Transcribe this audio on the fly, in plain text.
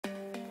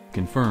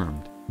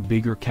Confirmed,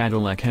 bigger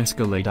Cadillac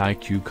Escalade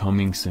IQ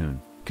coming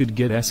soon, could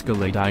get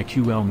Escalade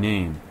IQL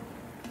name.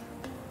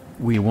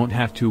 We won't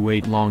have to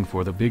wait long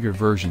for the bigger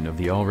version of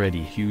the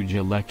already huge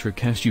electric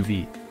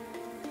SUV.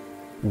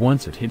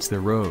 Once it hits the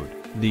road,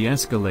 the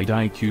Escalade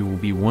IQ will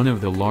be one of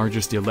the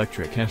largest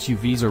electric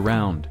SUVs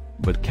around,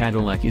 but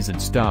Cadillac isn't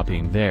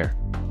stopping there.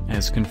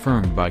 As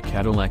confirmed by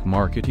Cadillac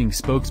marketing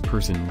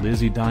spokesperson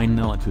Lizzy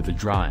Dinnella to The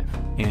Drive,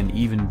 an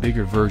even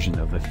bigger version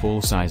of the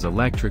full-size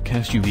electric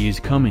SUV is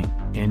coming,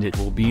 and it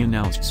will be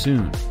announced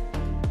soon.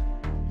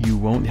 You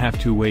won't have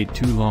to wait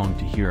too long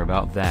to hear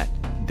about that,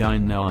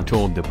 Dinnella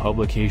told the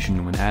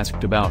publication when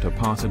asked about a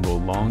possible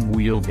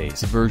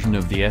long-wheelbase version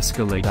of the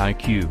Escalade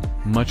IQ,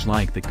 much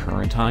like the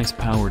current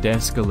ICE-powered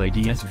Escalade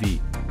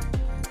ESV.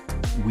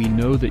 We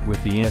know that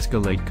with the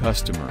Escalade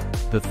customer,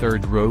 the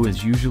third row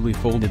is usually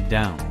folded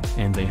down,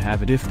 and they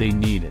have it if they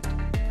need it.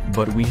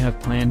 But we have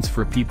plans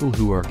for people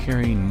who are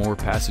carrying more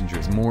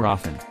passengers more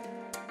often.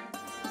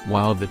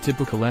 While the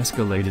typical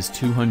Escalade is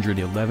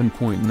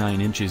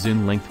 211.9 inches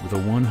in length with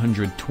a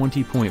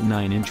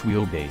 120.9-inch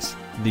wheelbase,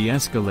 the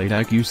Escalade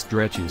IQ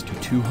stretches to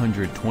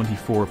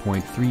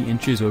 224.3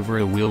 inches over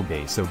a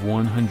wheelbase of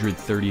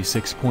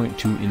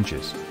 136.2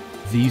 inches.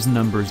 These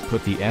numbers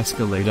put the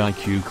Escalade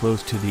IQ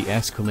close to the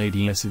Escalade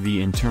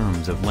ESV in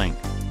terms of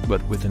length,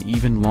 but with an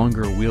even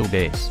longer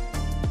wheelbase.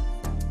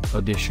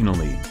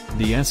 Additionally,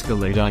 the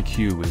Escalade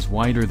IQ is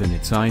wider than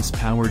its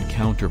ICE-powered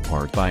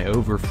counterpart by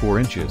over 4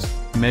 inches,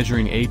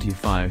 measuring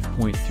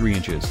 85.3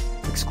 inches,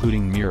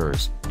 excluding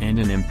mirrors, and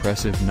an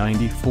impressive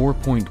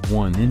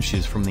 94.1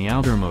 inches from the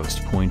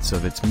outermost points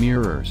of its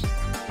mirrors.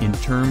 In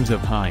terms of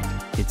height,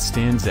 it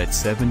stands at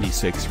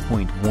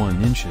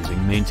 76.1 inches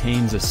and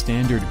maintains a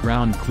standard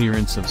ground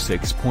clearance of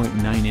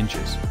 6.9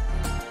 inches.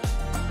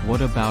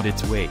 What about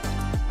its weight?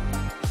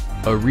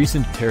 A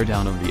recent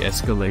teardown of the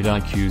Escalade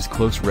IQ's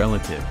close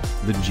relative,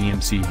 the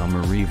GMC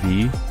Hummer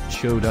EV,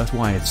 showed us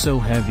why it's so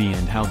heavy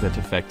and how that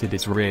affected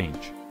its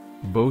range.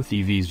 Both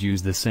EVs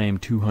use the same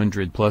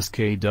 200+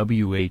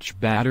 kWh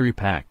battery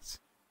packs.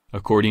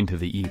 According to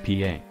the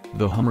EPA,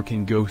 the Hummer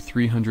can go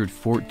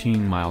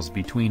 314 miles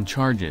between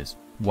charges,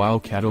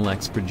 while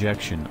Cadillac's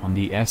projection on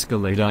the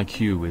Escalade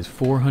IQ is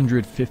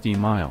 450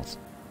 miles.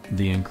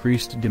 The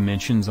increased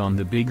dimensions on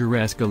the bigger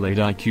Escalade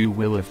IQ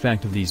will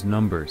affect these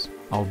numbers,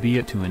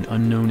 albeit to an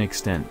unknown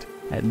extent,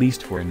 at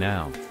least for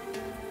now.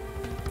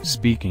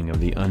 Speaking of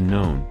the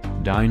unknown,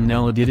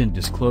 Dinnella didn't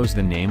disclose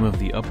the name of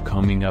the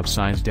upcoming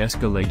upsized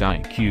Escalade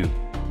IQ.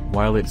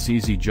 While it's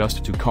easy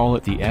just to call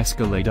it the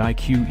Escalade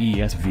IQ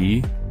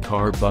ESV,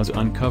 CarBuzz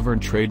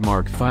uncovered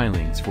trademark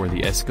filings for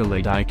the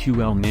Escalade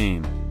IQL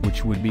name,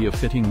 which would be a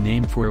fitting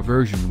name for a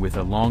version with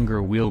a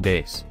longer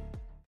wheelbase.